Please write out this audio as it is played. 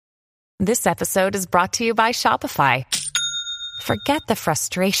This episode is brought to you by Shopify. Forget the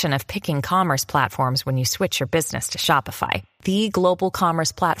frustration of picking commerce platforms when you switch your business to Shopify, the global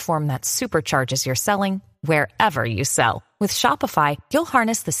commerce platform that supercharges your selling wherever you sell. With Shopify, you'll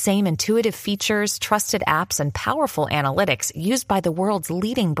harness the same intuitive features, trusted apps, and powerful analytics used by the world's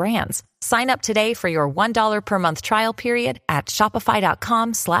leading brands. Sign up today for your $1 per month trial period at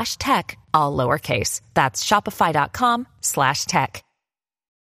shopify.com/tech, all lowercase. That's shopify.com/tech.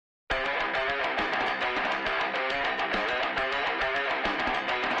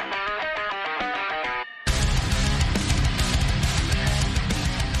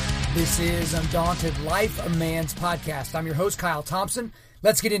 This is Undaunted Life, a Man's Podcast. I'm your host, Kyle Thompson.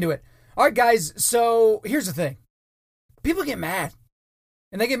 Let's get into it. All right, guys, so here's the thing. People get mad,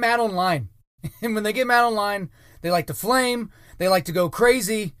 and they get mad online. And when they get mad online, they like to flame, they like to go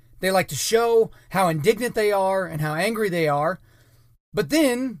crazy, they like to show how indignant they are and how angry they are, but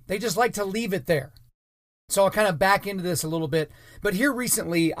then they just like to leave it there. So I'll kind of back into this a little bit. But here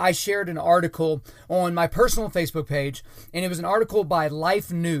recently, I shared an article on my personal Facebook page, and it was an article by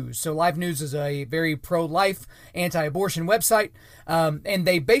Life News. So Life News is a very pro-life, anti-abortion website, and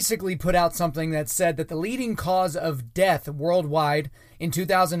they basically put out something that said that the leading cause of death worldwide in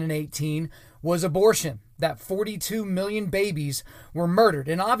 2018 was abortion, that 42 million babies were murdered.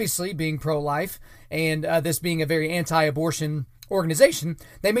 And obviously, being pro-life and this being a very anti-abortion organization,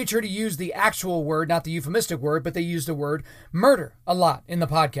 they made sure to use the actual word, not the euphemistic word, but they used the word murder a lot in the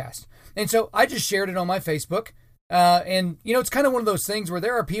podcast. And so I just shared it on my Facebook. And, you know, it's kind of one of those things where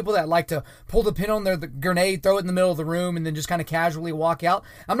there are people that like to pull the pin on the grenade, throw it in the middle of the room, and then just kind of casually walk out.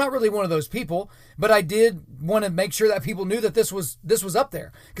 I'm not really one of those people, but I did want to make sure that people knew that this was up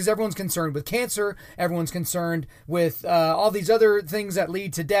there, because everyone's concerned with cancer. Everyone's concerned with all these other things that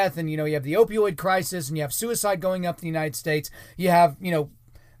lead to death. And, you know, you have the opioid crisis, and you have suicide going up in the United States. You have, you know,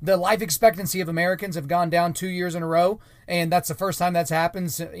 the life expectancy of Americans have gone down 2 years in a row. And that's the first time that's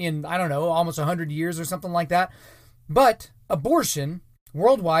happened in, I don't know, almost 100 years or something like that. But abortion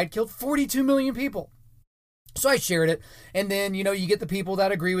worldwide killed 42 million people. So I shared it. And then, you know, you get the people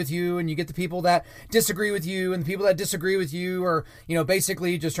that agree with you, and you get the people that disagree with you, and the people that disagree with you are, you know,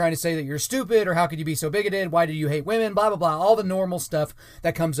 basically just trying to say that you're stupid, or how could you be so bigoted? Why do you hate women? Blah, blah, blah. All the normal stuff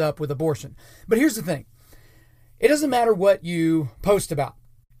that comes up with abortion. But here's the thing. It doesn't matter what you post about.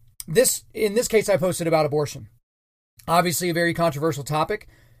 In this case, I posted about abortion. Obviously a very controversial topic.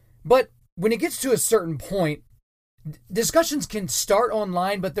 But when it gets to a certain point, discussions can start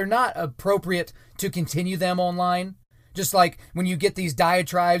online, but they're not appropriate to continue them online. Just like when you get these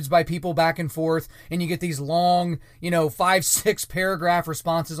diatribes by people back and forth, and you get these long, 5-6 paragraph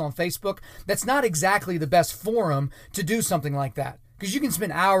responses on Facebook, that's not exactly the best forum to do something like that. Because you can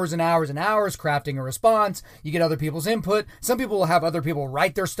spend hours and hours and hours crafting a response. You get other people's input. Some people will have other people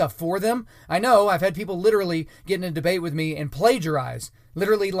write their stuff for them. I know I've had people literally get in a debate with me and plagiarize.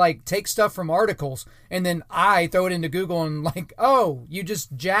 Literally, like, take stuff from articles, and then I throw it into Google and like, oh, you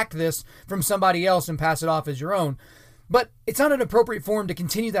just jacked this from somebody else and pass it off as your own. But it's not an appropriate forum to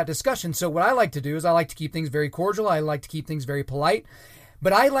continue that discussion. So what I like to do is I like to keep things very cordial. I like to keep things very polite.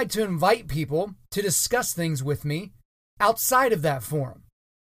 But I like to invite people to discuss things with me outside of that forum.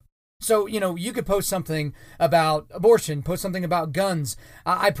 So, you could post something about abortion, post something about guns.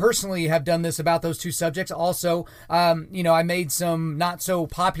 I personally have done this about those two subjects. Also, I made some not so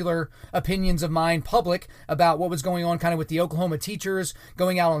popular opinions of mine public about what was going on kind of with the Oklahoma teachers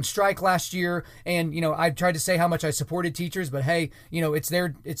going out on strike last year. And, I tried to say how much I supported teachers, but hey,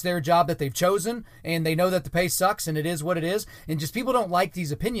 it's their job that they've chosen, and they know that the pay sucks, and it is what it is. And just people don't like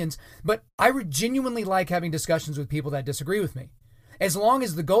these opinions, but I genuinely like having discussions with people that disagree with me. As long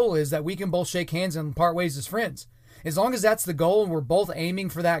as the goal is that we can both shake hands and part ways as friends. As long as that's the goal and we're both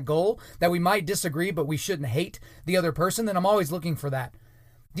aiming for that goal, that we might disagree but we shouldn't hate the other person, then I'm always looking for that.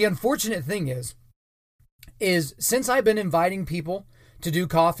 The unfortunate thing is since I've been inviting people to do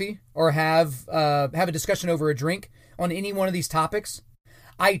coffee or have a discussion over a drink on any one of these topics,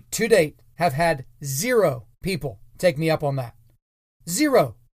 I to date have had 0 people take me up on that.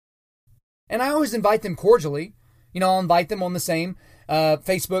 0. And I always invite them cordially. I'll invite them on the same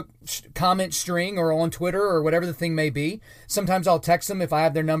Facebook comment string or on Twitter or whatever the thing may be. Sometimes I'll text them if I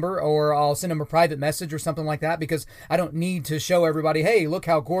have their number, or I'll send them a private message or something like that, because I don't need to show everybody, hey, look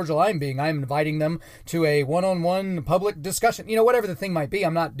how cordial I'm being. I'm inviting them to a one-on-one public discussion, whatever the thing might be.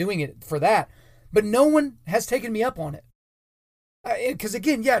 I'm not doing it for that. But no one has taken me up on it. Because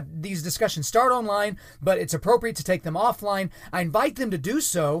again, these discussions start online, but it's appropriate to take them offline. I invite them to do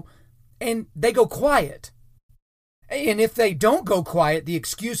so, and they go quiet. And if they don't go quiet, the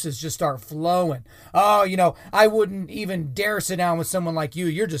excuses just start flowing. Oh, I wouldn't even dare sit down with someone like you.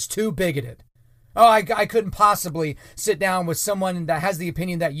 You're just too bigoted. Oh, I couldn't possibly sit down with someone that has the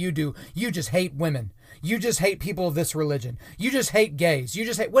opinion that you do. You just hate women. You just hate people of this religion. You just hate gays. You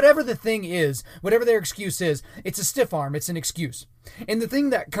just hate whatever the thing is, whatever their excuse is. It's a stiff arm. It's an excuse. And the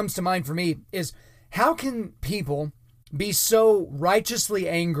thing that comes to mind for me is, how can people be so righteously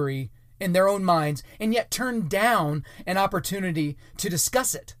angry in their own minds and yet turn down an opportunity to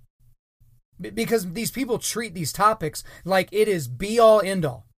discuss it? Because these people treat these topics like it is be all end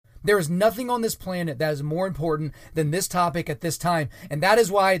all. There is nothing on this planet that is more important than this topic at this time. And that is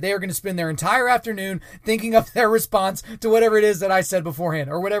why they are going to spend their entire afternoon thinking of their response to whatever it is that I said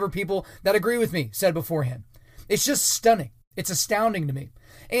beforehand, or whatever people that agree with me said beforehand. It's just stunning. It's astounding to me.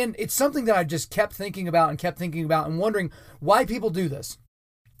 And it's something that I've just kept thinking about and wondering why people do this.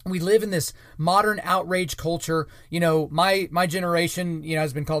 We live in this modern outrage culture. My generation,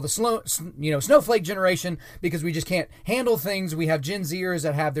 has been called the snowflake generation, because we just can't handle things. We have Gen Zers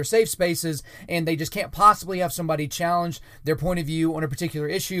that have their safe spaces, and they just can't possibly have somebody challenge their point of view on a particular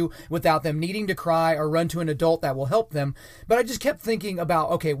issue without them needing to cry or run to an adult that will help them. But I just kept thinking about,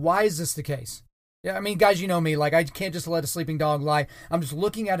 okay, why is this the case? Yeah, I mean, guys, you know me, I can't just let a sleeping dog lie. I'm just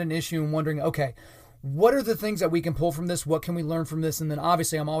looking at an issue and wondering, okay, what are the things that we can pull from this? What can we learn from this? And then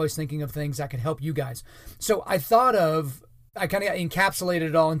obviously I'm always thinking of things that can help you guys. So I kind of encapsulated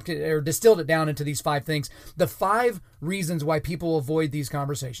it all or distilled it down into these 5 things. The 5 reasons why people avoid these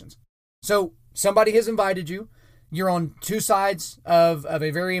conversations. So somebody has invited you. You're on 2 sides of a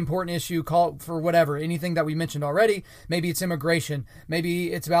very important issue, call for whatever, anything that we mentioned already. Maybe it's immigration.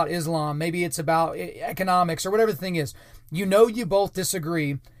 Maybe it's about Islam. Maybe it's about economics, or whatever the thing is. You both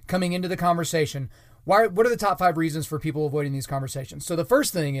disagree coming into the conversation. What are the top 5 reasons for people avoiding these conversations? So the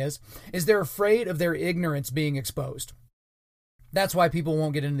first thing is they're afraid of their ignorance being exposed. That's why people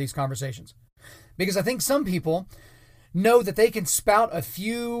won't get into these conversations. Because I think some people know that they can spout a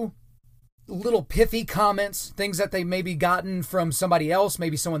few little pithy comments, things that they maybe gotten from somebody else,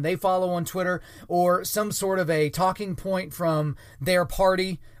 maybe someone they follow on Twitter, or some sort of a talking point from their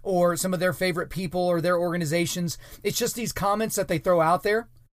party or some of their favorite people or their organizations. It's just these comments that they throw out there.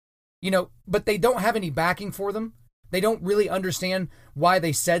 But they don't have any backing for them. They don't really understand why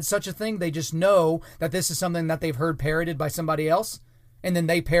they said such a thing. They just know that this is something that they've heard parroted by somebody else, and then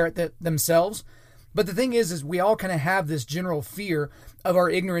they parrot themselves. But the thing is we all kind of have this general fear of our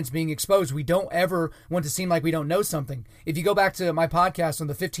ignorance being exposed. We don't ever want to seem like we don't know something. If you go back to my podcast on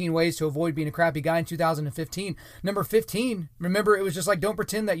the 15 ways to avoid being a crappy guy in 2015, number 15, remember, it was just don't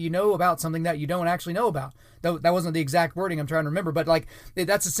pretend that you know about something that you don't actually know about. That wasn't the exact wording I'm trying to remember, but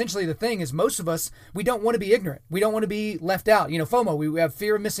that's essentially the thing is most of us, we don't want to be ignorant. We don't want to be left out. FOMO, we have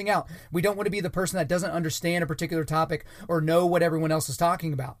fear of missing out. We don't want to be the person that doesn't understand a particular topic or know what everyone else is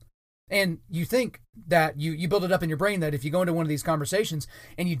talking about. And you think that you build it up in your brain that if you go into one of these conversations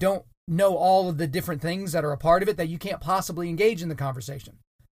and you don't know all of the different things that are a part of it, that you can't possibly engage in the conversation.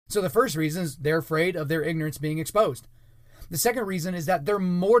 So the first reason is they're afraid of their ignorance being exposed. The second reason is that they're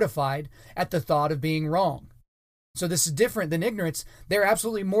mortified at the thought of being wrong. So this is different than ignorance. They're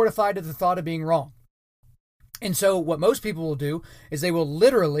absolutely mortified at the thought of being wrong. And so what most people will do is they will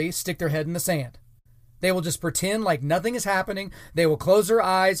literally stick their head in the sand. They will just pretend like nothing is happening. They will close their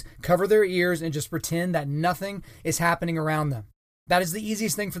eyes, cover their ears, and just pretend that nothing is happening around them. That is the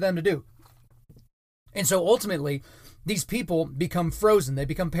easiest thing for them to do. And so ultimately, these people become frozen. They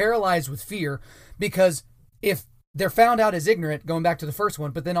become paralyzed with fear because if they're found out as ignorant, going back to the first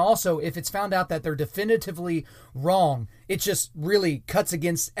one, but then also if it's found out that they're definitively wrong, it just really cuts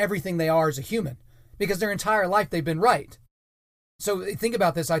against everything they are as a human because their entire life they've been right. So think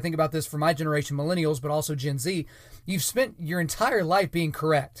about this. I think about this for my generation, millennials, but also Gen Z. You've spent your entire life being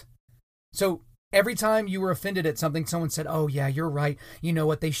correct. So every time you were offended at something, someone said, oh yeah, you're right. You know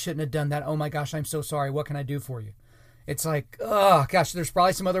what? They shouldn't have done that. Oh my gosh, I'm so sorry. What can I do for you? It's like, oh gosh, there's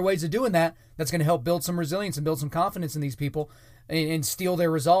probably some other ways of doing that. That's going to help build some resilience and build some confidence in these people and steel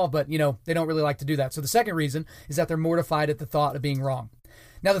their resolve. But, they don't really like to do that. So the second reason is that they're mortified at the thought of being wrong.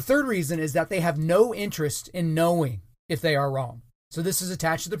 Now, the third reason is that they have no interest in knowing if they are wrong. So this is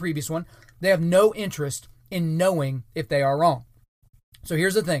attached to the previous one. They have no interest in knowing if they are wrong. So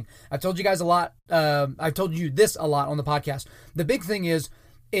here's the thing. I've told you guys a lot. I've told you this a lot on the podcast. The big thing is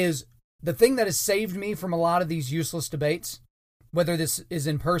the thing that has saved me from a lot of these useless debates, whether this is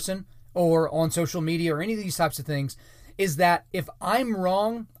in person or on social media or any of these types of things, is that if I'm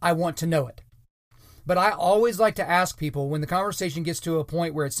wrong, I want to know it. But I always like to ask people when the conversation gets to a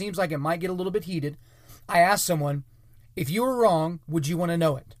point where it seems like it might get a little bit heated, I ask someone, if you were wrong, would you want to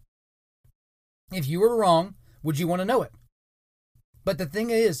know it? If you were wrong, Would you want to know it? But the thing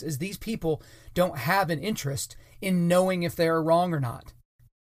is these people don't have an interest in knowing if they are wrong or not.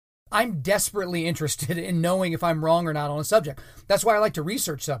 I'm desperately interested in knowing if I'm wrong or not on a subject. That's why I like to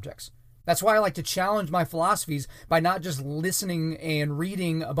research subjects. That's why I like to challenge my philosophies by not just listening and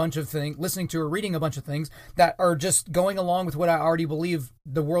reading a bunch of things, listening to or reading a bunch of things that are just going along with what I already believe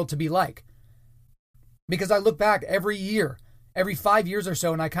the world to be like. Because I look back every year, every 5 years or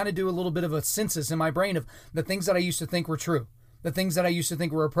so, and I kind of do a little bit of a census in my brain of the things that I used to think were true, the things that I used to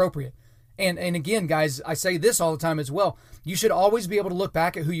think were appropriate. And again, guys, I say this all the time as well. You should always be able to look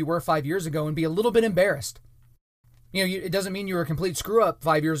back at who you were 5 years ago and be a little bit embarrassed. You know, it doesn't mean you were a complete screw up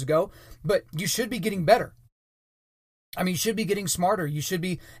 5 years ago, but you should be getting better. I mean, you should be getting smarter. You should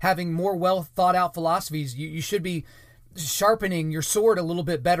be having more well thought out philosophies. You should be sharpening your sword a little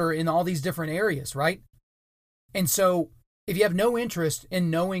bit better in all these different areas, right? And so if you have no interest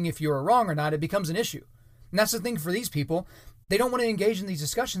in knowing if you're wrong or not, it becomes an issue. And that's the thing for these people. They don't want to engage in these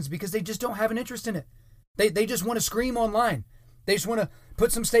discussions because they just don't have an interest in it. They just want to scream online. They just want to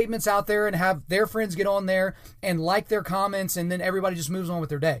put some statements out there and have their friends get on there and like their comments, and then everybody just moves on with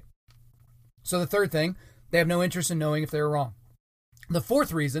their day. So the third thing, they have no interest in knowing if they're wrong. The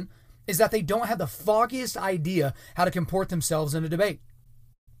fourth reason is that they don't have the foggiest idea how to comport themselves in a debate.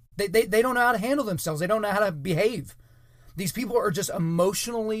 They don't know how to handle themselves. They don't know how to behave. These people are just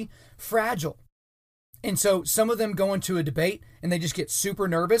emotionally fragile. And so some of them go into a debate and they just get super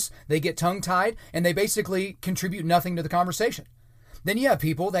nervous, they get tongue-tied, and they basically contribute nothing to the conversation. Then you have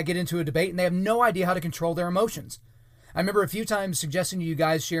people that get into a debate and they have no idea how to control their emotions. I remember a few times suggesting to you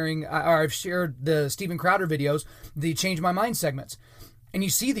guys sharing, or I've shared the Steven Crowder videos, the Change My Mind segments. And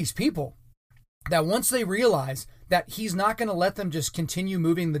you see these people that once they realize that he's not going to let them just continue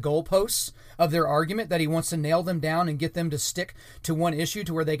moving the goalposts of their argument, that he wants to nail them down and get them to stick to one issue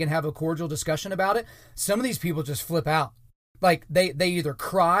to where they can have a cordial discussion about it, some of these people just flip out. Like they either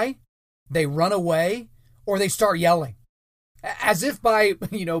cry, they run away, or they start yelling. As if by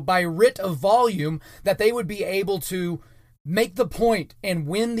writ of volume that they would be able to make the point and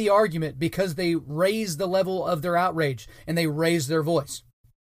win the argument because they raise the level of their outrage and they raise their voice.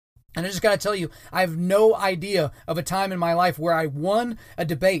 And I just got to tell you, I have no idea of a time in my life where I won a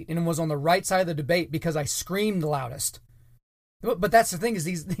debate and was on the right side of the debate because I screamed the loudest. But that's the thing, is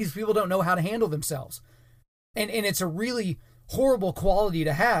these people don't know how to handle themselves. And it's a really horrible quality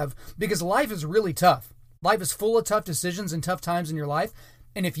to have, because life is really tough. Life is full of tough decisions and tough times in your life.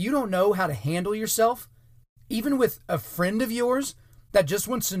 And if you don't know how to handle yourself, even with a friend of yours that just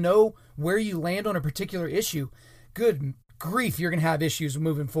wants to know where you land on a particular issue, good grief, you're going to have issues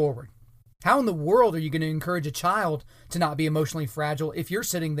moving forward. How in the world are you going to encourage a child to not be emotionally fragile if you're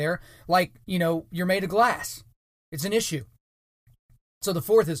sitting there like, you're made of glass? It's an issue. So the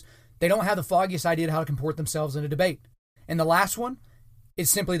fourth is they don't have the foggiest idea of how to comport themselves in a debate. And the last one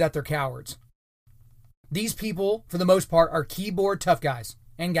is simply that they're cowards. These people, for the most part, are keyboard tough guys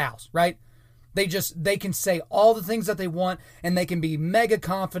and gals, right? They can say all the things that they want, and they can be mega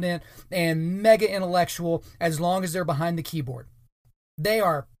confident and mega intellectual as long as they're behind the keyboard. They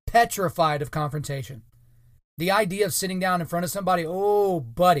are petrified of confrontation. The idea of sitting down in front of somebody, oh,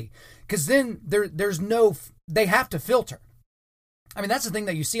 buddy, because then they have to filter. I mean, that's the thing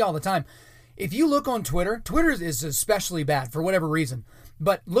that you see all the time. If you look on Twitter is especially bad for whatever reason.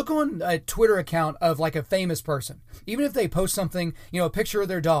 But look on a Twitter account of like a famous person. Even if they post something, a picture of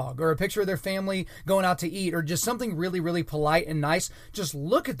their dog or a picture of their family going out to eat or just something really, really polite and nice, just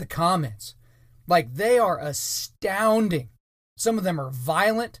look at the comments. Like, they are astounding. Some of them are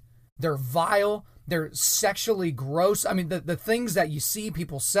violent. They're vile. They're sexually gross. I mean, the things that you see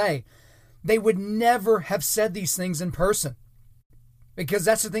people say, they would never have said these things in person. Because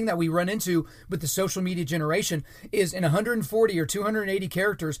that's the thing that we run into with the social media generation is in 140 or 280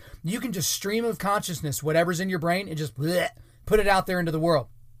 characters, you can just stream of consciousness, whatever's in your brain, and just put it out there into the world.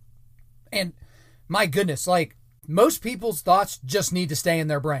 And my goodness, like, most people's thoughts just need to stay in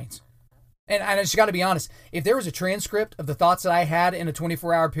their brains. And I just got to be honest, if there was a transcript of the thoughts that I had in a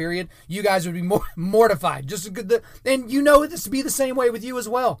 24-hour period, you guys would be mortified. And this would be the same way with you as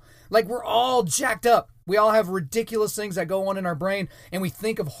well. Like, we're all jacked up. We all have ridiculous things that go on in our brain, and we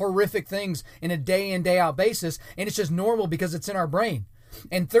think of horrific things in a day in, day out basis, and it's just normal because it's in our brain.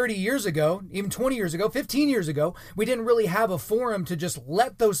 And 30 years ago, even 20 years ago, 15 years ago, we didn't really have a forum to just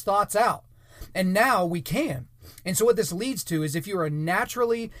let those thoughts out. And now we can. And so what this leads to is if you're a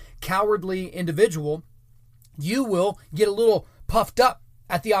naturally cowardly individual, you will get a little puffed up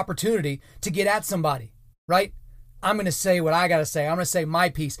at the opportunity to get at somebody, right? I'm going to say what I got to say. I'm going to say my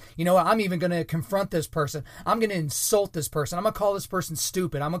piece. You know what? I'm even going to confront this person. I'm going to insult this person. I'm going to call this person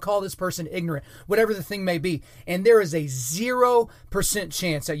stupid. I'm going to call this person ignorant, whatever the thing may be. And there is a 0%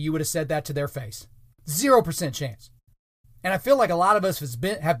 chance that you would have said that to their face. 0% chance. And I feel like a lot of us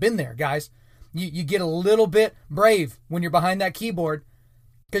have been there, guys. You get a little bit brave when you're behind that keyboard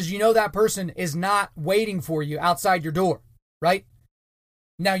because you know that person is not waiting for you outside your door, right?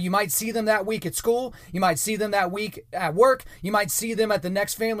 Now, you might see them that week at school. You might see them that week at work. You might see them at the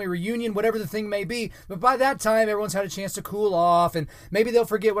next family reunion, whatever the thing may be. But by that time, everyone's had a chance to cool off, and maybe they'll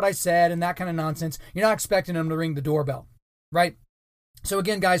forget what I said and that kind of nonsense. You're not expecting them to ring the doorbell, right? So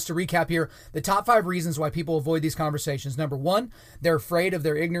again, guys, to recap here, the top 5 reasons why people avoid these conversations. Number 1, they're afraid of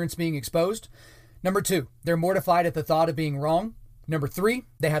their ignorance being exposed. Number 2, they're mortified at the thought of being wrong. Number 3,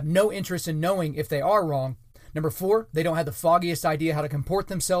 they have no interest in knowing if they are wrong. Number 4, they don't have the foggiest idea how to comport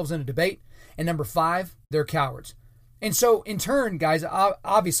themselves in a debate. And number 5, they're cowards. And so in turn, guys,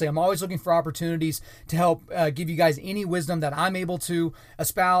 obviously I'm always looking for opportunities to help give you guys any wisdom that I'm able to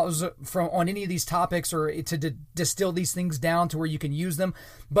espouse on any of these topics, or to distill these things down to where you can use them.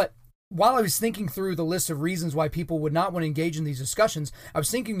 But while I was thinking through the list of reasons why people would not want to engage in these discussions, I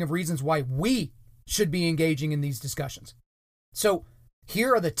was thinking of reasons why we should be engaging in these discussions. So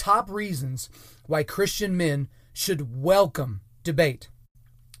here are the top reasons why Christian men should welcome debate.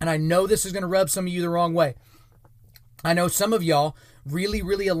 And I know this is going to rub some of you the wrong way. I know some of y'all really,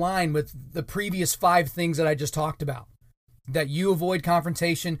 really align with the previous 5 things that I just talked about. That you avoid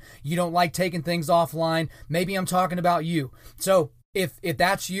confrontation, you don't like taking things offline. Maybe I'm talking about you. So if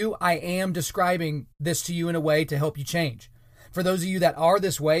that's you, I am describing this to you in a way to help you change. For those of you that are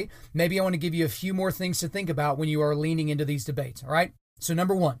this way, maybe I want to give you a few more things to think about when you are leaning into these debates, all right? So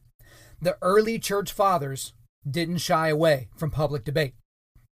number 1, the early church fathers didn't shy away from public debate.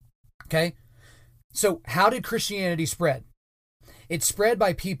 Okay? So how did Christianity spread? It spread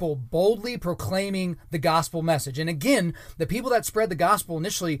by people boldly proclaiming the gospel message. And again, the people that spread the gospel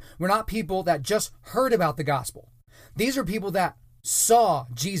initially were not people that just heard about the gospel. These are people that saw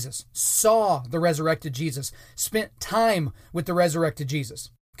Jesus, saw the resurrected Jesus, spent time with the resurrected Jesus.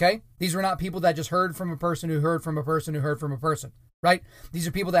 Okay? These were not people that just heard from a person who heard from a person who heard from a person, right? These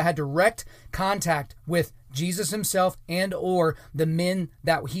are people that had direct contact with Jesus himself and or the men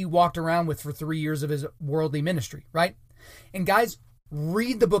that he walked around with for 3 years of his worldly ministry, right? And guys,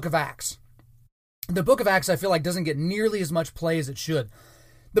 read the book of Acts. The book of Acts, I feel like, doesn't get nearly as much play as it should.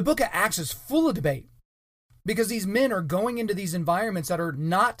 The book of Acts is full of debate because these men are going into these environments that are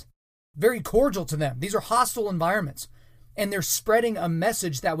not very cordial to them. These are hostile environments. And they're spreading a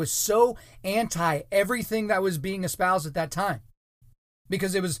message that was so anti everything that was being espoused at that time.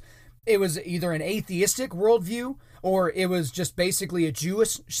 Because it was either an atheistic worldview, or it was just basically a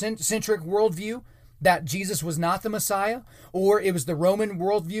Jewish-centric worldview that Jesus was not the Messiah, or it was the Roman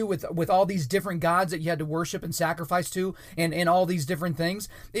worldview with all these different gods that you had to worship and sacrifice to, and all these different things.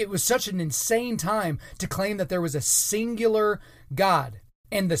 It was such an insane time to claim that there was a singular God,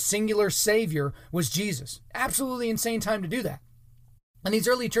 and the singular Savior was Jesus. Absolutely insane time to do that. And these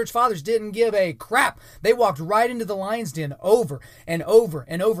early church fathers didn't give a crap. They walked right into the lion's den over and over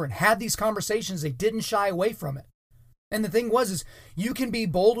and over and had these conversations. They didn't shy away from it. And the thing was you can be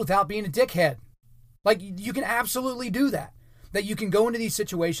bold without being a dickhead. Like, you can absolutely do that. That you can go into these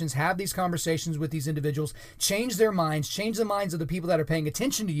situations, have these conversations with these individuals, change their minds, change the minds of the people that are paying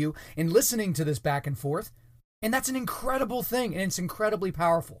attention to you and listening to this back and forth. And that's an incredible thing, and it's incredibly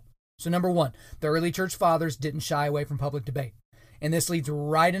powerful. So number 1, the early church fathers didn't shy away from public debate. And this leads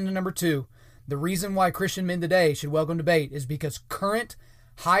right into number 2. The reason why Christian men today should welcome debate is because current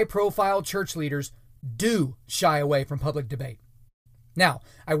high-profile church leaders do shy away from public debate. Now,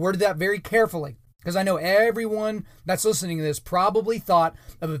 I worded that very carefully because I know everyone that's listening to this probably thought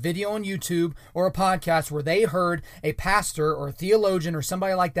of a video on YouTube or a podcast where they heard a pastor or a theologian or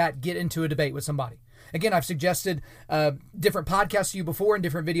somebody like that get into a debate with somebody. Again, I've suggested different podcasts to you before and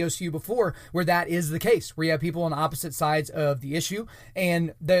different videos to you before where that is the case, where you have people on opposite sides of the issue.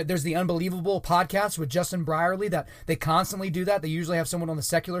 And there's the Unbelievable podcast with Justin Brierley that they constantly do that. They usually have someone on the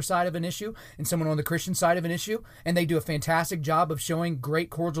secular side of an issue and someone on the Christian side of an issue, and they do a fantastic job of showing great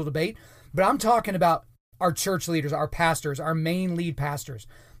cordial debate. But I'm talking about our church leaders, our pastors, our main lead pastors.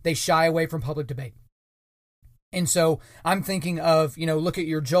 They shy away from public debate. And so I'm thinking of, look at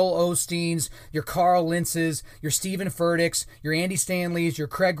your Joel Osteens, your Carl Lintzes, your Stephen Furticks, your Andy Stanleys, your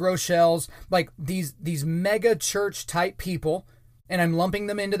Craig Groeschels, like these mega church type people, and I'm lumping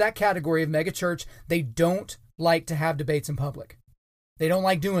them into that category of mega church. They don't like to have debates in public. They don't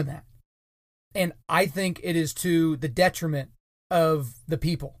like doing that. And I think it is to the detriment of the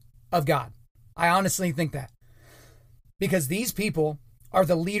people of God. I honestly think that. because these people are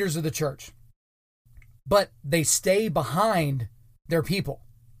the leaders of the church, but they stay behind their people.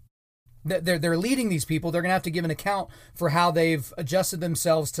 They're leading these people. They're going to have to give an account for how they've adjusted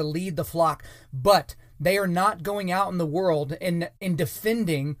themselves to lead the flock, but they are not going out in the world and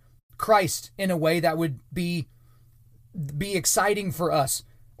defending Christ in a way that would be exciting for us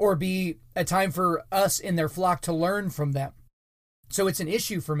or be a time for us in their flock to learn from them. So it's an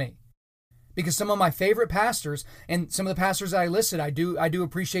issue for me because some of my favorite pastors and some of the pastors that I listed, I do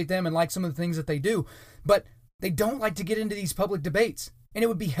appreciate them and like some of the things that they do, but they don't like to get into these public debates, and it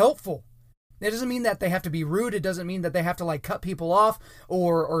would be helpful. It doesn't mean that they have to be rude. It doesn't mean that they have to like cut people off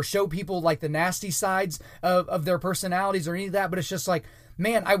or show people like the nasty sides of their personalities or any of that. But it's just like,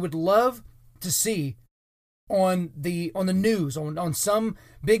 man, I would love to see on the news, on some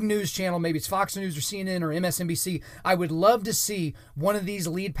big news channel, maybe it's Fox News or CNN or MSNBC, I would love to see one of these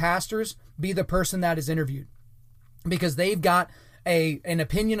lead pastors be the person that is interviewed because they've got an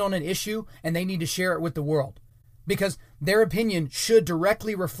opinion on an issue and they need to share it with the world. Because their opinion should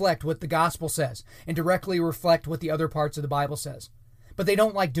directly reflect what the gospel says and directly reflect what the other parts of the Bible says. But they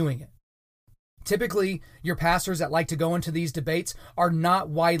don't like doing it. Typically, your pastors that like to go into these debates are not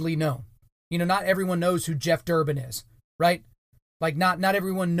widely known. You know, not everyone knows who Jeff Durbin is, right? Like not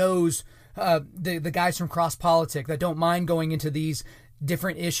everyone knows the guys from Cross Politic that don't mind going into these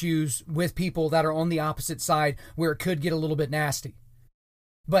different issues with people that are on the opposite side where it could get a little bit nasty.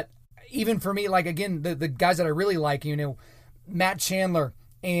 But even for me, like, again, the guys that I really like, you know, Matt Chandler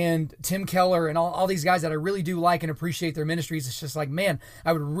and Tim Keller and all these guys that I really do like and appreciate their ministries. It's just like, man,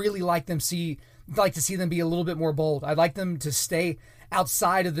 I would really like to see them be a little bit more bold. I'd like them to stay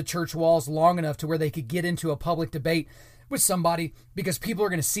outside of the church walls long enough to where they could get into a public debate with somebody because people are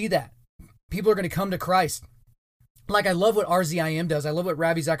going to see that. People are going to come to Christ. Like, I love what RZIM does. I love what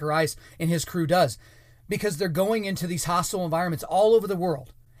Ravi Zacharias and his crew does because they're going into these hostile environments all over the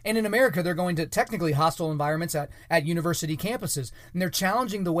world. And in America, they're going to technically hostile environments at university campuses, and they're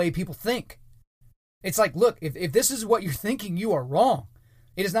challenging the way people think. It's like, look, if this is what you're thinking, you are wrong.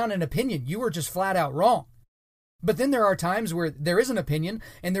 It is not an opinion. You are just flat out wrong. But then there are times where there is an opinion,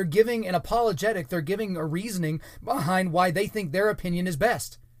 and they're giving an apologetic. They're giving a reasoning behind why they think their opinion is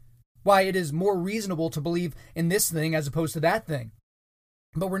best, why it is more reasonable to believe in this thing as opposed to that thing.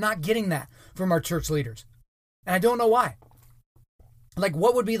 But we're not getting that from our church leaders. And I don't know why. Like,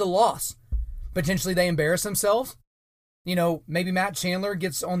 what would be the loss? Potentially they embarrass themselves. You know, maybe Matt Chandler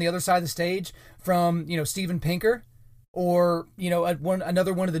gets on the other side of the stage from, you know, Steven Pinker or, you know,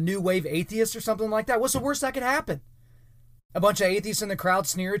 another one of the new wave atheists or something like that. What's the worst that could happen? A bunch of atheists in the crowd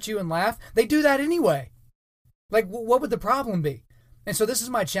sneer at you and laugh. They do that anyway. Like, what would the problem be? And so this is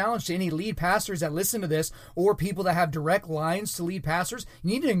my challenge to any lead pastors that listen to this or people that have direct lines to lead pastors.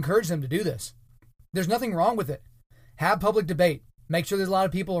 You need to encourage them to do this. There's nothing wrong with it. Have public debate. Make sure there's a lot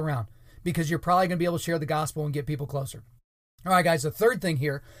of people around because you're probably going to be able to share the gospel and get people closer. All right, guys, the third thing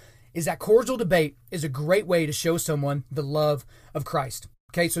here is that cordial debate is a great way to show someone the love of Christ.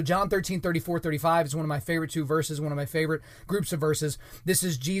 Okay, so John 13:34-35 is one of my favorite two verses, one of my favorite groups of verses. This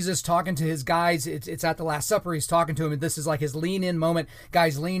is Jesus talking to his guys. It's at the Last Supper. He's talking to him, and this is like his lean-in moment.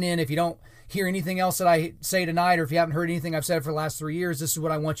 Guys, lean in. If you don't hear anything else that I say tonight, or if you haven't heard anything I've said for the last 3 years, this is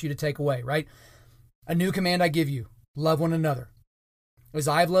what I want you to take away, right? A new command I give you, love one another. As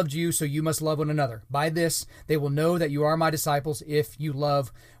I have loved you, so you must love one another. By this, they will know that you are my disciples if you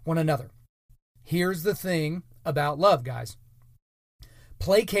love one another. Here's the thing about love, guys.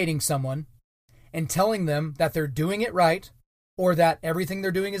 Placating someone and telling them that they're doing it right or that everything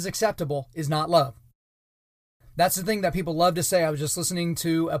they're doing is acceptable is not love. That's the thing that people love to say. I was just listening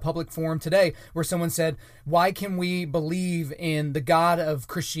to a public forum today where someone said, why can we believe in the God of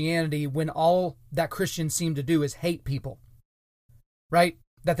Christianity when all that Christians seem to do is hate people? Right?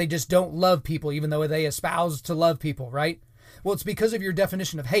 That they just don't love people, even though they espouse to love people, right? Well, it's because of your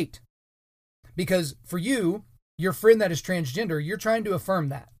definition of hate. Because for you, your friend that is transgender, you're trying to affirm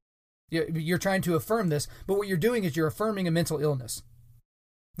that. You're trying to affirm this, but what you're doing is you're affirming a mental illness.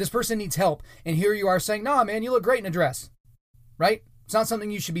 This person needs help, and here you are saying, nah, man, you look great in a dress, right? It's not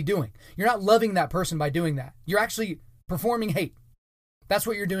something you should be doing. You're not loving that person by doing that. You're actually performing hate. That's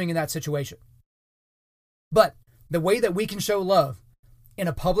what you're doing in that situation. But the way that we can show love in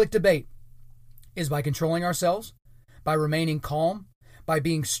a public debate is by controlling ourselves, by remaining calm, by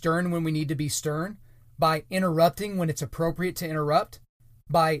being stern when we need to be stern, by interrupting when it's appropriate to interrupt,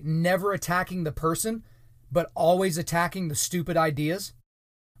 by never attacking the person, but always attacking the stupid ideas.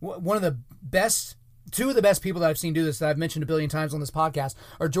 One of the best Two of the best people that I've seen do this, that I've mentioned a billion times on this podcast,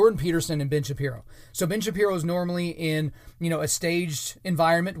 are Jordan Peterson and Ben Shapiro. So Ben Shapiro is normally in, a staged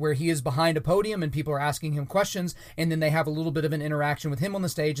environment where he is behind a podium and people are asking him questions, and then they have a little bit of an interaction with him on the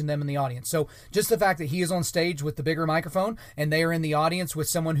stage and them in the audience. So just the fact that he is on stage with the bigger microphone and they are in the audience with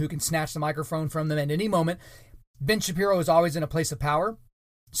someone who can snatch the microphone from them at any moment. Ben Shapiro is always in a place of power.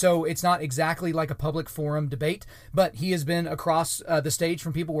 So it's not exactly like a public forum debate, but he has been across the stage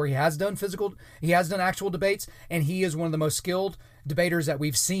from people where he has done actual debates, and he is one of the most skilled debaters that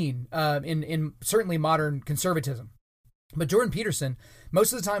we've seen in certainly modern conservatism. But Jordan Peterson,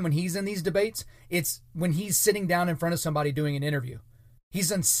 most of the time when he's in these debates, it's when he's sitting down in front of somebody doing an interview.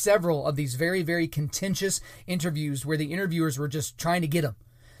 He's done several of these very, very contentious interviews where the interviewers were just trying to get him.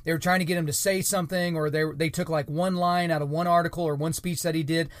 They were trying to get him to say something, or they took like one line out of one article or one speech that he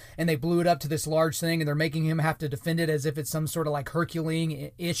did, and they blew it up to this large thing, and they're making him have to defend it as if it's some sort of like Herculean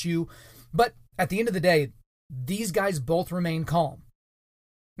issue. But at the end of the day, these guys both remain calm.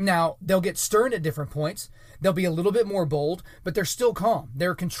 Now, they'll get stern at different points. They'll be a little bit more bold, but they're still calm.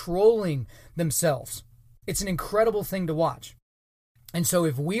 They're controlling themselves. It's an incredible thing to watch. And so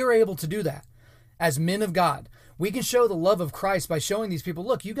if we are able to do that as men of God, we can show the love of Christ by showing these people,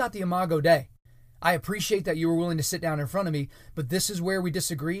 look, you got the Imago Dei. I appreciate that you were willing to sit down in front of me, but this is where we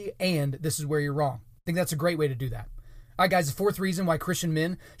disagree, and this is where you're wrong. I think that's a great way to do that. All right, guys, the fourth reason why Christian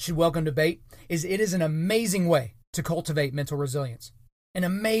men should welcome debate is it is an amazing way to cultivate mental resilience. An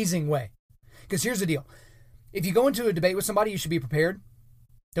amazing way. Because here's the deal. If you go into a debate with somebody, you should be prepared.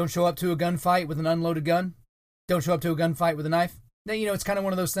 Don't show up to a gunfight with an unloaded gun. Don't show up to a gunfight with a knife. Now, it's kind of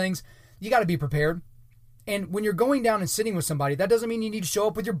one of those things. You got to be prepared. And when you're going down and sitting with somebody, that doesn't mean you need to show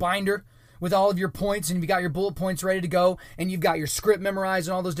up with your binder with all of your points and you've got your bullet points ready to go and you've got your script memorized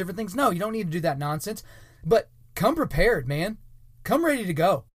and all those different things. No, you don't need to do that nonsense. But come prepared, man. Come ready to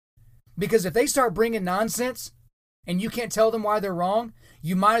go. Because if they start bringing nonsense and you can't tell them why they're wrong,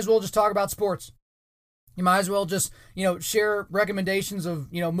 you might as well just talk about sports. You might as well just, share recommendations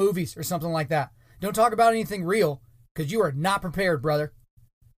of, movies or something like that. Don't talk about anything real because you are not prepared, brother.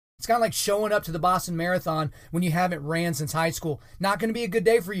 It's kind of like showing up to the Boston Marathon when you haven't ran since high school. Not going to be a good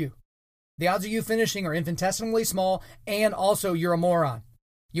day for you. The odds of you finishing are infinitesimally small, and also you're a moron.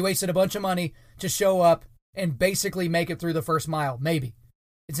 You wasted a bunch of money to show up and basically make it through the first mile, maybe.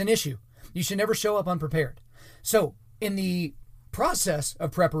 It's an issue. You should never show up unprepared. So, in the process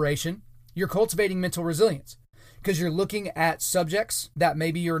of preparation, you're cultivating mental resilience. Because you're looking at subjects that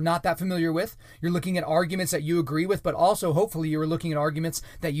maybe you're not that familiar with. You're looking at arguments that you agree with, but also hopefully you're looking at arguments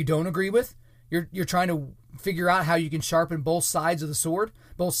that you don't agree with. You're trying to figure out how you can sharpen both sides of the sword,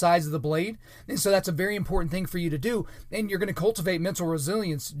 both sides of the blade. And so that's a very important thing for you to do. And you're going to cultivate mental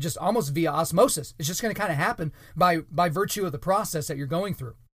resilience just almost via osmosis. It's just going to kind of happen by virtue of the process that you're going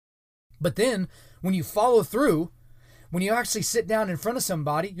through. But then when you follow through, when you actually sit down in front of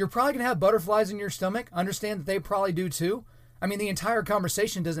somebody, you're probably going to have butterflies in your stomach. Understand that they probably do too. I mean, the entire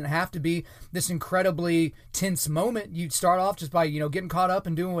conversation doesn't have to be this incredibly tense moment. You start off just by, getting caught up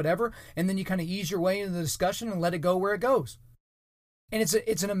and doing whatever, and then you kind of ease your way into the discussion and let it go where it goes. And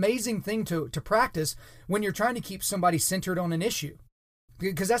it's an amazing thing to practice when you're trying to keep somebody centered on an issue.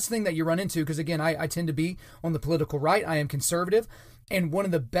 Because that's the thing that you run into. Because again, I tend to be on the political right. I am conservative. And one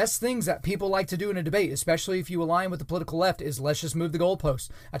of the best things that people like to do in a debate, especially if you align with the political left, is let's just move the goalposts.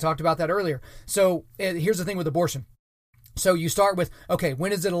 I talked about that earlier. So here's the thing with abortion. So you start with, okay,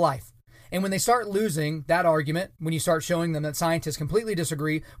 when is it a life? And when they start losing that argument, when you start showing them that scientists completely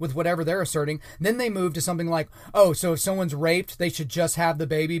disagree with whatever they're asserting, then they move to something like, oh, so if someone's raped, they should just have the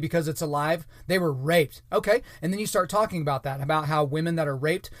baby because it's alive. They were raped. Okay. And then you start talking about that, about how women that are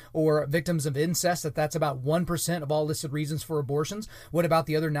raped or victims of incest, that's about 1% of all listed reasons for abortions. What about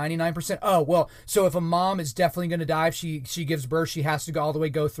the other 99%? Oh, well, so if a mom is definitely going to die, if she gives birth, she has to go all the way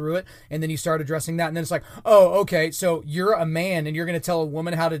go through it. And then you start addressing that. And then it's like, oh, okay, so you're a man and you're going to tell a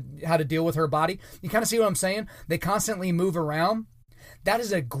woman how to deal with her body. You kind of see what I'm saying? They constantly move around. That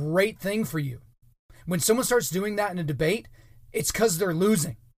is a great thing for you. When someone starts doing that in a debate, it's because they're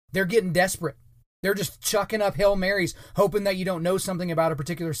losing. They're getting desperate. They're just chucking up Hail Marys, hoping that you don't know something about a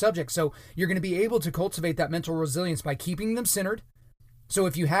particular subject. So you're going to be able to cultivate that mental resilience by keeping them centered. So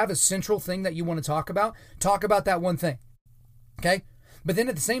if you have a central thing that you want to talk about that one thing. Okay? But then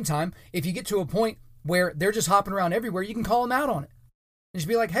at the same time, if you get to a point where they're just hopping around everywhere, you can call them out on it. And just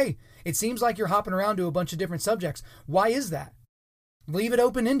be like, hey, it seems like you're hopping around to a bunch of different subjects. Why is that? Leave it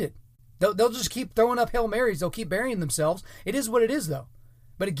open-ended. They'll just keep throwing up Hail Marys. They'll keep burying themselves. It is what it is, though.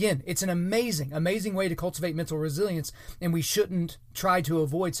 But again, it's an amazing, amazing way to cultivate mental resilience, and we shouldn't try to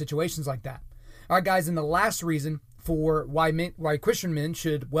avoid situations like that. All right, guys, and the last reason for why Christian men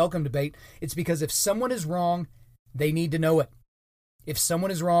should welcome debate. It's because if someone is wrong, they need to know it. If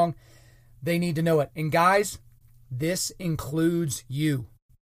someone is wrong, they need to know it. And guys, this includes you.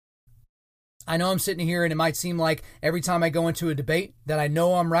 I know I'm sitting here and it might seem like every time I go into a debate that I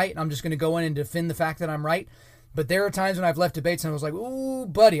know I'm right and I'm just going to go in and defend the fact that I'm right. But there are times when I've left debates and I was like, ooh,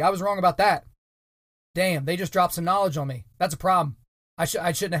 buddy, I was wrong about that. Damn, they just dropped some knowledge on me. That's a problem. I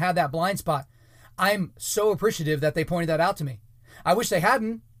shouldn't have had that blind spot. I'm so appreciative that they pointed that out to me. I wish they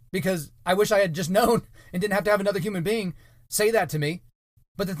hadn't, because I wish I had just known and didn't have to have another human being say that to me.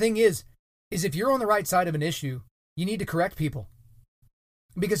 But the thing is if you're on the right side of an issue, you need to correct people.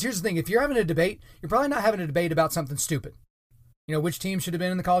 Because here's the thing, if you're having a debate, you're probably not having a debate about something stupid. You know, which team should have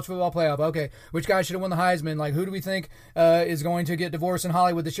been in the college football playoff? Okay, which guy should have won the Heisman? Like, who do we think is going to get divorced in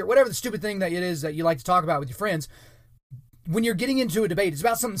Hollywood this year? Whatever the stupid thing that it is that you like to talk about with your friends. When you're getting into a debate, it's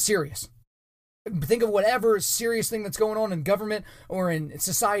about something serious. Think of whatever serious thing that's going on in government or in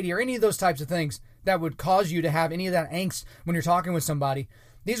society or any of those types of things that would cause you to have any of that angst when you're talking with somebody.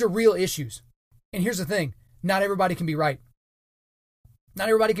 These are real issues. And here's the thing, not everybody can be right. Not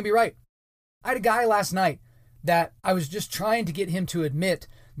everybody can be right. I had a guy last night that I was just trying to get him to admit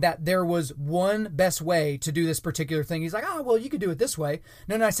that there was one best way to do this particular thing. He's like, oh, well, you could do it this way.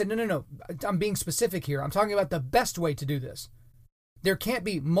 No, I said, no. I'm being specific here. I'm talking about the best way to do this. There can't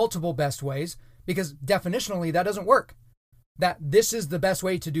be multiple best ways because definitionally that doesn't work. That this is the best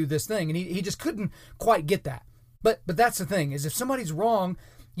way to do this thing. And he just couldn't quite get that. But that's the thing, is if somebody's wrong,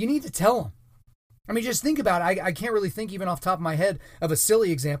 you need to tell them. I mean, just think about it. I can't really think even off the top of my head of a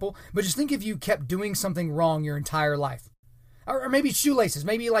silly example, but just think if you kept doing something wrong your entire life. Or maybe shoelaces.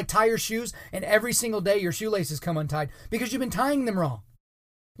 Maybe you like tie your shoes and every single day your shoelaces come untied because you've been tying them wrong.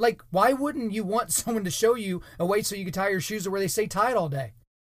 Like, why wouldn't you want someone to show you a way so you can tie your shoes to where they say tie it all day?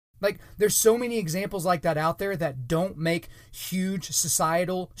 Like, there's so many examples like that out there that don't make huge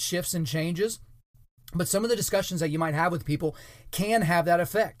societal shifts and changes. But some of the discussions that you might have with people can have that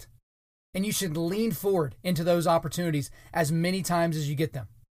effect. And you should lean forward into those opportunities as many times as you get them.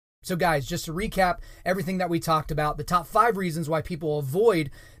 So guys, just to recap everything that we talked about, the top 5 reasons why people avoid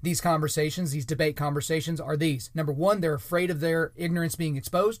these conversations, these debate conversations, are these. Number 1, they're afraid of their ignorance being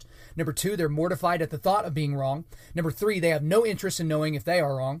exposed. Number 2, they're mortified at the thought of being wrong. Number 3, they have no interest in knowing if they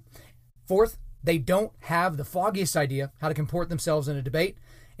are wrong. 4th, they don't have the foggiest idea how to comport themselves in a debate.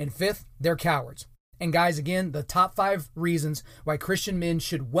 And 5th, they're cowards. And guys, again, the top 5 reasons why Christian men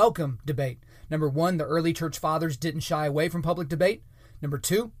should welcome debate. Number 1, the early church fathers didn't shy away from public debate. Number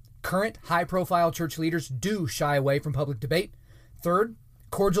 2, current high-profile church leaders do shy away from public debate. 3rd,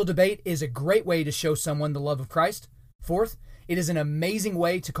 cordial debate is a great way to show someone the love of Christ. 4th, it is an amazing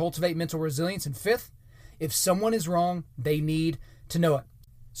way to cultivate mental resilience. And 5th, if someone is wrong, they need to know it.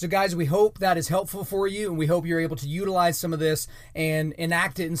 So guys, we hope that is helpful for you, and we hope you're able to utilize some of this and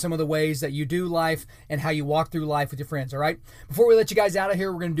enact it in some of the ways that you do life and how you walk through life with your friends, all right? Before we let you guys out of here,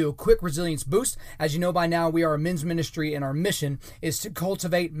 we're going to do a quick resilience boost. As you know by now, we are a men's ministry, and our mission is to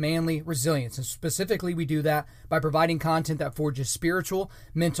cultivate manly resilience. And specifically, we do that by providing content that forges spiritual,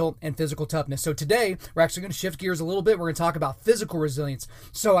 mental, and physical toughness. So today, we're actually going to shift gears a little bit. We're going to talk about physical resilience.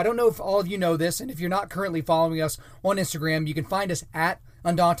 So I don't know if all of you know this, and if you're not currently following us on Instagram, you can find us at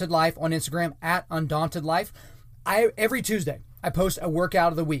Undaunted Life on Instagram, at Undaunted Life. Every Tuesday, I post a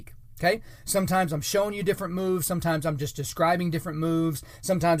workout of the week. Okay. Sometimes I'm showing you different moves. Sometimes I'm just describing different moves.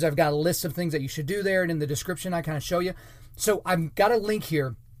 Sometimes I've got a list of things that you should do there. And in the description, I kind of show you. So I've got a link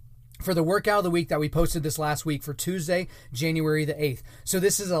here for the workout of the week that we posted this last week for Tuesday, January the 8th. So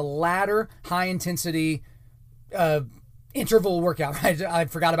this is a ladder, high intensity, interval workout, right? I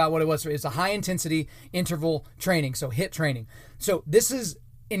forgot about what it was. It's a high intensity interval training. So HIIT training. So this is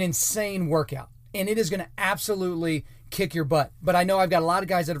an insane workout and it is going to absolutely kick your butt. But I know I've got a lot of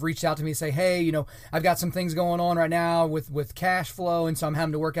guys that have reached out to me and say, hey, you know, I've got some things going on right now with cash flow. And so I'm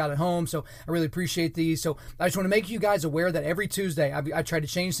having to work out at home. So I really appreciate these. So I just want to make you guys aware that every Tuesday I try to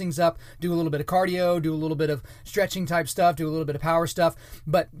change things up, do a little bit of cardio, do a little bit of stretching type stuff, do a little bit of power stuff.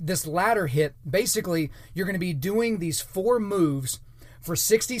 But this ladder HIIT, basically you're going to be doing these 4 moves for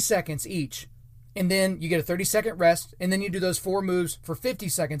 60 seconds each. And then you get a 30-second rest. And then you do those 4 moves for 50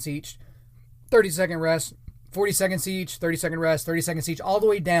 seconds each, 30-second rest, 40 seconds each, 30-second rest, 30 seconds each, all the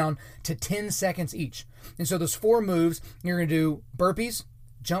way down to 10 seconds each. And so those 4 moves, you're going to do burpees,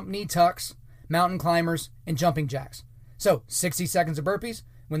 jump knee tucks, mountain climbers, and jumping jacks. So 60 seconds of burpees.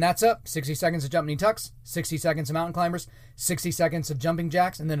 When that's up, 60 seconds of jump knee tucks, 60 seconds of mountain climbers, 60 seconds of jumping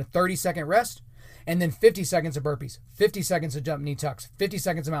jacks, and then a 30-second rest. And then 50 seconds of burpees, 50 seconds of jump knee tucks, 50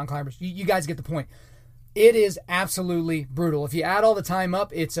 seconds of mountain climbers. You guys get the point. It is absolutely brutal. If you add all the time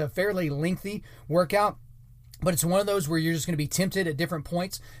up, it's a fairly lengthy workout. But it's one of those where you're just going to be tempted at different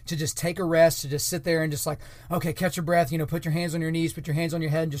points to just take a rest, to just sit there and just like, okay, catch your breath, put your hands on your knees, put your hands on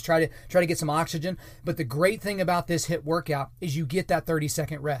your head and just try to get some oxygen. But the great thing about this HIIT workout is you get that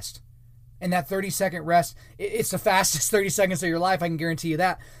 30-second rest. And that 30-second rest, it's the fastest 30 seconds of your life, I can guarantee you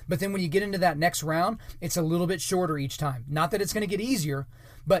that. But then when you get into that next round, it's a little bit shorter each time. Not that it's going to get easier,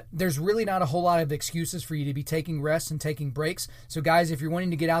 but there's really not a whole lot of excuses for you to be taking rests and taking breaks. So guys, if you're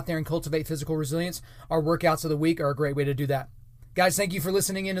wanting to get out there and cultivate physical resilience, our workouts of the week are a great way to do that. Guys, thank you for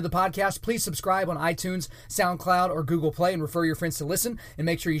listening into the podcast. Please subscribe on iTunes, SoundCloud, or Google Play and refer your friends to listen. And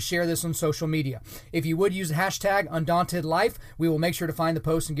make sure you share this on social media. If you would use the hashtag #UndauntedLife, we will make sure to find the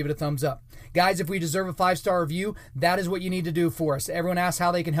post and give it a thumbs up. Guys, if we deserve a 5-star review, that is what you need to do for us. Everyone asks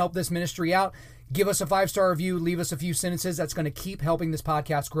how they can help this ministry out. Give us a 5-star review. Leave us a few sentences. That's going to keep helping this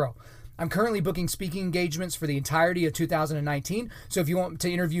podcast grow. I'm currently booking speaking engagements for the entirety of 2019. So if you want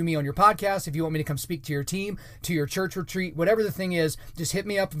to interview me on your podcast, if you want me to come speak to your team, to your church retreat, whatever the thing is, just hit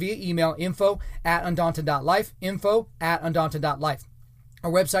me up via email, info@undaunted.life, info@undaunted.life.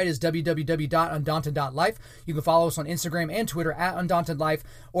 Our website is www.undaunted.life. You can follow us on Instagram and Twitter @UndauntedLife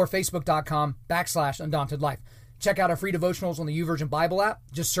or Facebook.com/UndauntedLife. Check out our free devotionals on the YouVersion Bible app.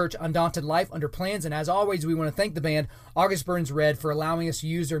 Just search Undaunted Life under plans. And as always, we want to thank the band August Burns Red for allowing us to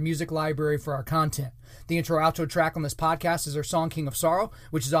use their music library for our content. The intro-outro track on this podcast is their song King of Sorrow,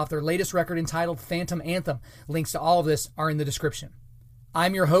 which is off their latest record entitled Phantom Anthem. Links to all of this are in the description.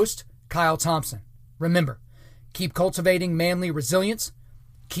 I'm your host, Kyle Thompson. Remember, keep cultivating manly resilience.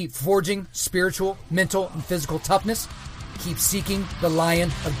 Keep forging spiritual, mental, and physical toughness. Keep seeking the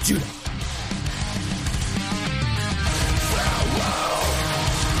Lion of Judah.